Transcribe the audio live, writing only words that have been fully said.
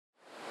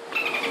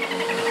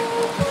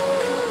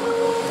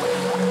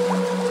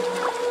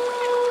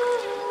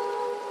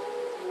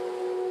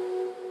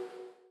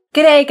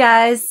G'day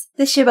guys,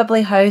 this is your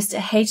bubbly host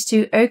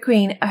H2O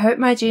Queen. I hope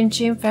my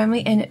June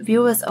family and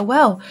viewers are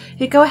well.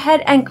 You go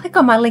ahead and click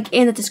on my link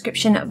in the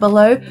description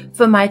below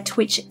for my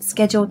Twitch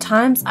schedule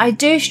times. I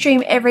do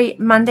stream every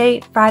Monday,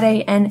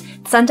 Friday and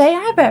Sunday. I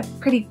have a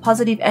pretty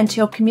positive and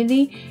chill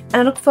community and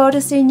I look forward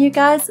to seeing you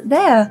guys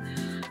there.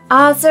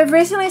 So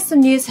recently some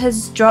news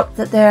has dropped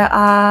that there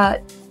are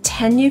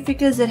 10 new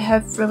figures that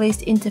have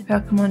released into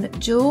Pokemon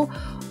Duel,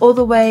 all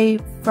the way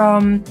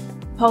from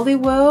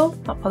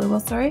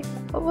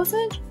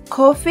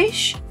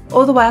Corfish,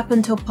 all the way up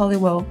until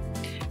Poliwhirl.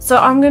 So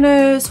I'm going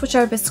to switch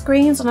over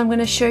screens and I'm going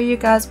to show you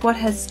guys what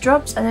has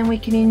dropped, and then we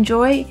can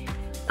enjoy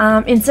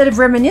instead of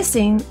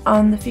reminiscing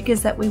on the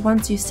figures that we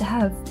once used to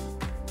have.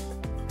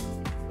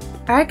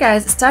 Alright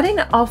guys, starting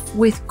off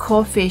with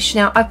Corfish.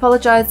 Now I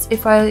apologize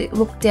if I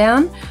look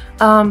down.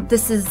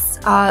 This is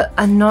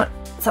not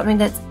something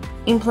that's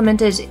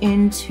implemented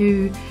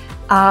into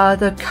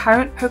the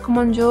current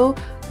Pokemon Duel.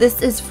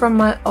 This is from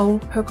my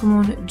old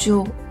Pokemon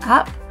Duel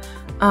app.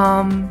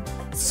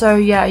 So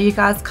yeah, you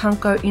guys can't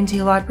go into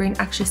your library and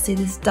actually see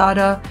this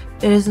data.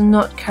 It is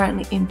not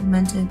currently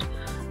implemented.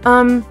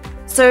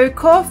 So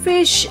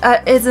Corfish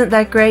isn't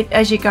that great,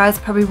 as you guys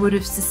probably would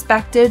have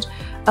suspected.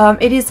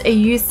 It is a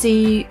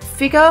UC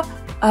figure.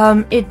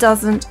 It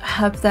doesn't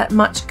have that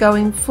much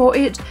going for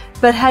it,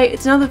 but hey,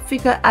 it's another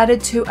figure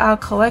added to our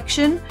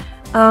collection.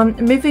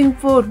 Moving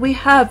forward, we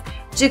have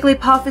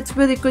Jigglypuff. It's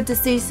really good to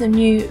see some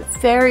new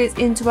fairies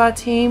into our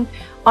team.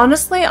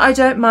 Honestly, I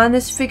don't mind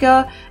this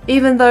figure,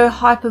 even though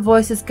Hyper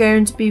Voice is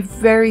going to be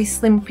very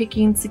slim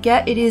picking to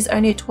get. It is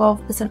only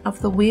 12% of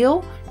the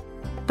wheel,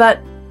 but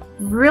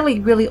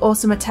really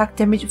awesome attack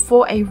damage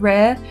for a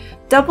rare.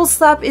 Double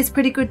Slap is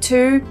pretty good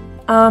too.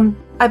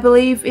 I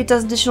believe it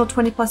does additional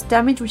 20 plus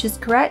damage, which is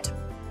correct.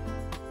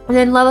 And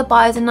then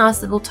Lullaby is a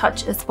nice little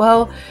touch as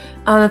well.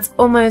 It's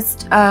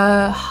almost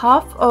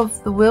half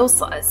of the wheel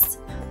size.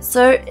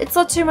 So it's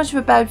not too much of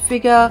a bad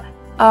figure,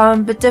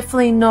 but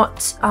definitely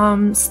not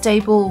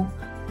stable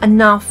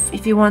enough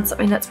if you want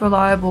something that's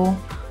reliable.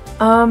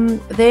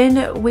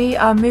 Then we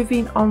are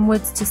moving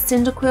onwards to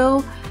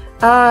Cyndaquil.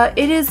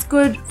 It is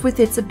good with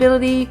its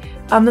ability.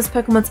 This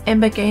Pokemon's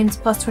Ember gains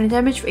plus 20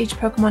 damage for each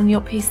Pokemon in your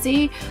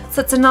PC.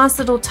 So it's a nice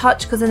little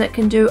touch because then it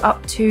can do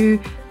up to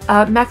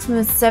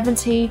maximum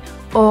 70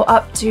 or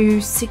up to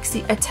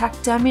 60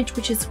 attack damage,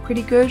 which is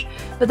pretty good.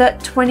 But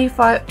that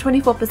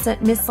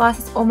 24% miss slice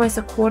is almost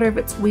a quarter of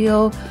its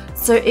wheel,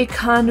 so it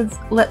kind of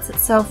lets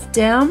itself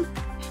down.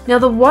 Now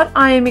the what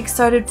I am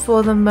excited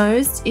for the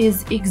most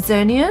is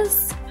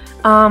Xerneas,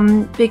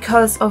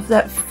 because of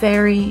that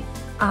fairy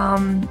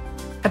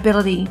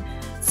ability.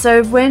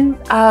 So when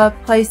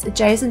placed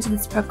adjacent to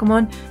this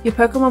Pokemon, your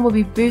Pokemon will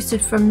be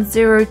boosted from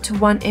 0 to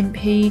 1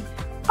 MP,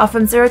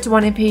 from 0 to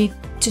 1 MP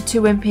to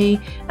 2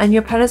 MP, and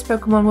your opponent's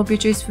Pokemon will be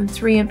reduced from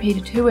 3 MP to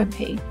 2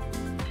 MP.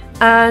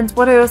 And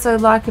what I also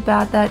like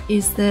about that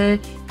is the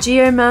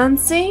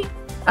Geomancy.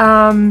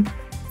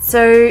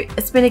 So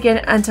spin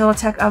again until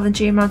attack other than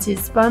Geomancy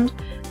is spun,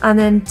 and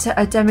then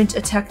damage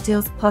attack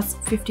deals plus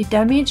 50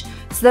 damage.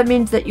 So that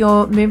means that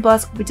your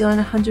Moonblast will be dealing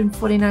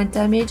 149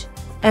 damage,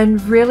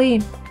 and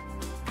really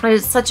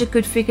it's such a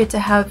good figure to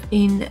have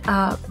in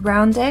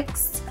round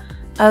decks,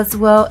 as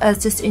well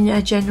as just in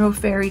a general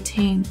fairy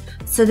team.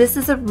 So this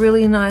is a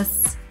really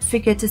nice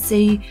figure to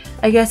see.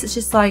 I guess it's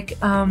just like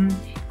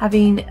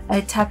having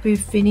a Tapu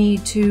Fini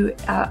to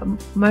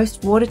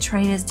most water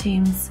trainers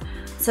teams.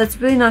 So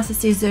it's really nice to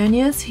see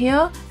Xerneas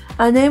here.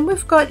 And then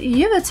we've got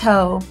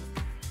Yveltal.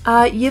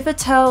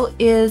 Yveltal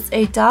is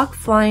a dark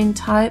flying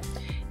type.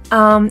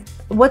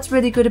 What's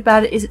really good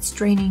about it is it's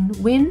draining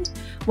wind.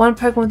 One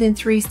Pokemon within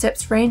 3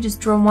 steps range is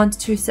drawn 1 to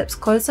 2 steps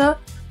closer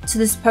to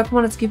this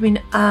Pokemon. It's given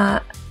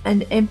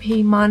an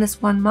MP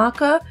 -1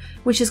 marker,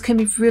 which can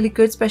be really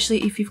good,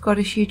 especially if you've got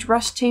a huge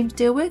rush team to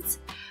deal with.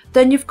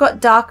 Then you've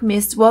got Dark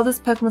Mist. While this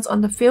Pokemon's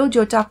on the field,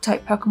 your Dark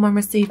type Pokemon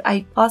receive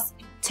a plus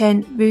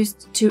 10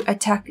 boost to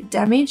attack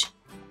damage.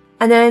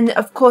 And then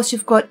of course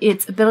you've got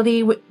its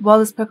ability. While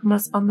this Pokemon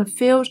is on the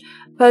field,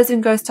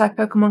 opposing Ghost type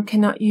Pokemon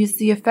cannot use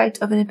the effect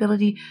of an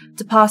ability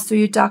to pass through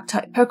your Dark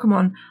type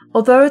Pokemon.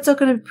 Although it's not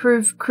going to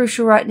prove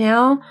crucial right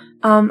now,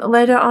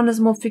 later on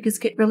as more figures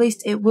get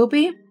released it will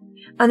be.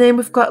 And then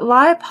we've got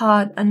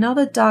Liepard,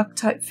 another dark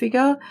type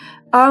figure.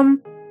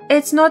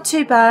 It's not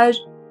too bad.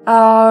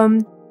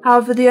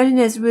 However, the only thing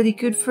that's really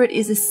good for it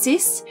is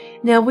Assist.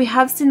 Now, we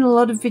have seen a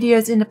lot of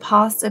videos in the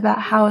past about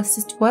how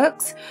Assist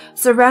works.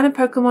 So random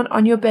Pokemon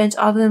on your bench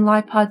other than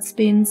Liepard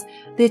spins,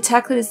 the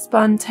attack that is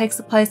spun takes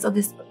the place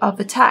of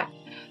attack.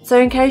 So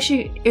in case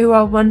you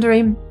are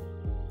wondering,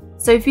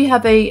 so if you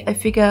have a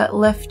figure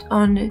left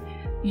on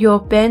your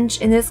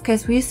bench, in this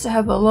case we used to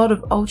have a lot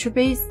of Ultra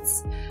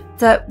Beasts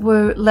that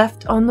were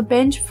left on the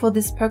bench for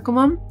this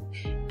Pokemon,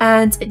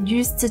 and it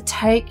used to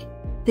take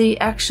the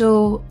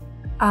actual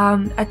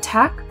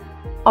attack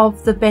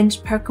of the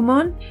bench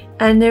Pokemon,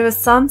 and there was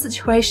some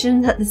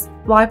situation that this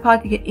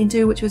Liepard could get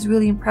into which was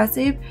really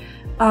impressive.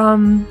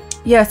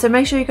 Yeah, so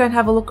make sure you go and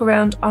have a look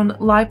around on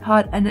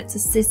Liepard and its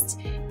assist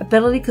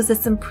ability, because there's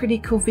some pretty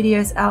cool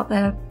videos out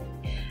there.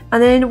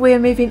 And then we are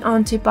moving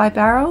on to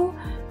Bibarel,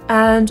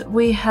 and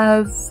we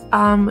have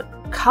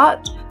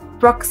Cut,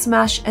 Rock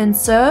Smash, and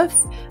Surf.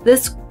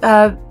 This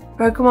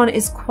Pokemon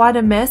is quite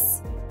a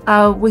mess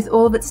with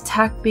all of its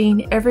attack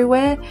being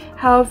everywhere.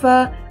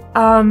 However,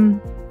 and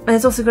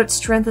it's also got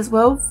strength as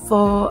well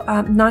for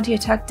 90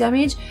 attack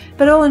damage.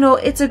 But all in all,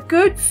 it's a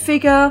good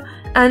figure,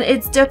 and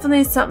it's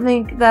definitely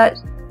something that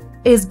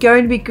is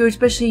going to be good,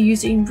 especially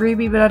using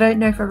Ruby, but I don't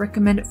know if I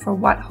recommend it for a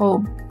white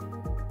hole.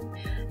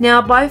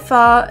 Now, by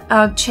far,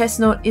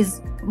 Chestnut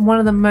is one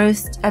of the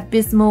most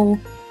abysmal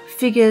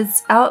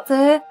figures out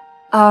there.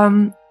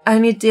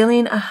 Only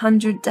dealing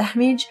 100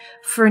 damage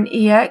for an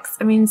EX.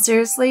 I mean,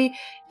 seriously,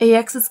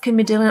 EXs can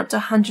be dealing up to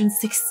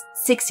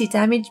 160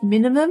 damage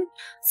minimum.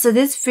 So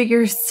this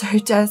figure is so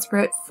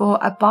desperate for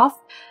a buff.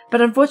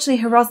 But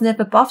unfortunately, Haraz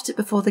never buffed it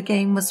before the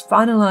game was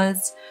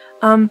finalized.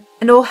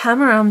 And all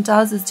Hammer Arm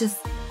does is just,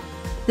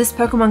 this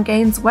Pokemon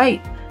gains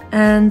weight.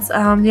 And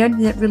the only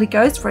thing that really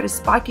goes for it is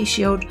Spiky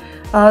Shield.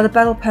 The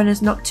battle opponent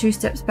is knocked 2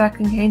 steps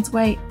back and gains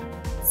weight.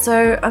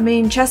 So, I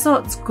mean,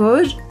 Chestnut's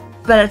good,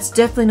 but it's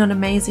definitely not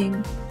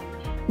amazing.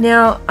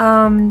 Now,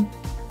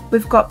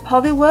 we've got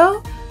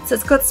Poliwhirl. So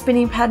it's got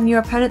spinning pattern. Your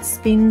opponent's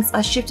spins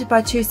are shifted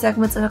by 2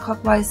 segments in a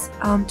clockwise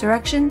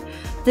direction.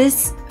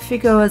 This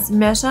figure was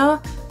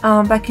meta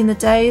back in the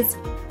days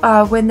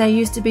when there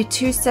used to be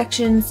 2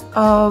 sections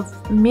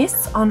of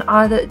miss on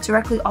either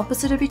directly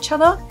opposite of each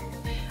other.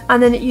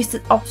 And then it used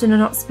to often or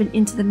not spin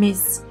into the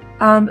miss.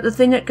 But the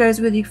thing that goes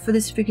with you for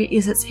this figure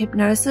is its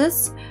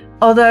hypnosis.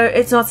 Although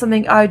it's not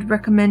something I'd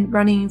recommend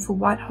running for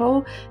White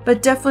Hole,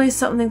 but definitely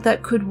something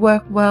that could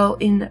work well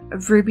in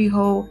Ruby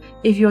Hole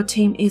if your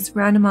team is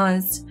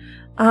randomized.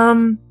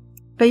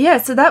 But yeah,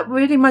 so that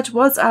really much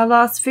was our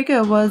last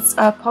figure, was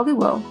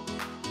Poliwhirl.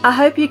 I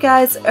hope you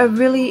guys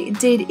really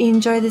did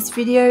enjoy this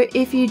video.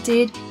 If you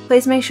did,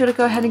 please make sure to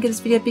go ahead and give this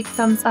video a big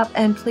thumbs up,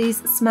 and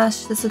please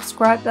smash the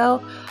subscribe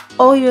bell.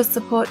 All your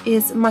support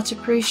is much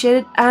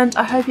appreciated, and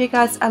I hope you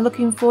guys are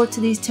looking forward to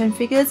these 10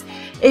 figures.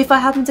 If I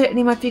happen to get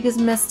any of my figures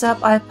messed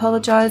up, I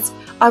apologize.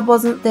 I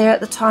wasn't there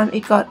at the time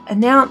it got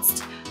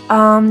announced.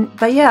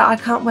 But yeah, I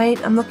can't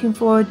wait. I'm looking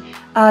forward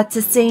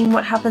to seeing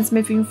what happens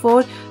moving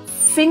forward.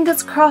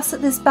 Fingers crossed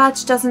that this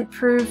badge doesn't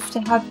prove to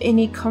have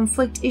any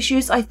conflict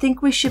issues. I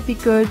think we should be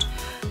good.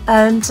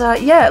 And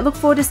yeah, look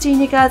forward to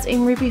seeing you guys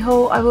in Ruby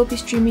Hall. I will be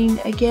streaming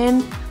again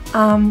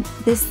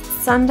this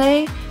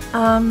Sunday.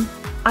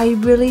 I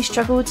really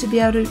struggled to be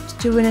able to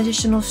do an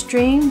additional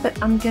stream,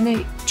 but I'm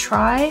gonna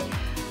try.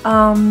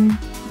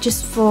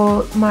 Just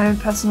for my own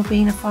personal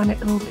being, I find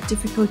it a little bit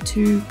difficult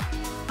to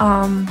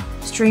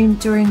stream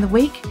during the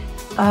week.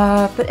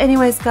 But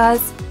anyways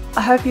guys,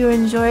 I hope you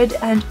enjoyed,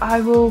 and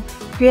I will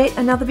create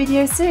another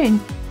video soon.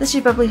 This is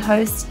your bubbly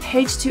host,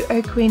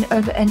 H2O Queen,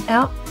 over and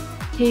out.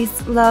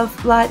 Peace,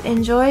 love, light,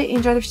 and joy.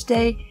 Enjoy the rest of the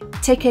day.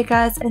 Take care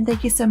guys, and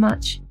thank you so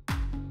much.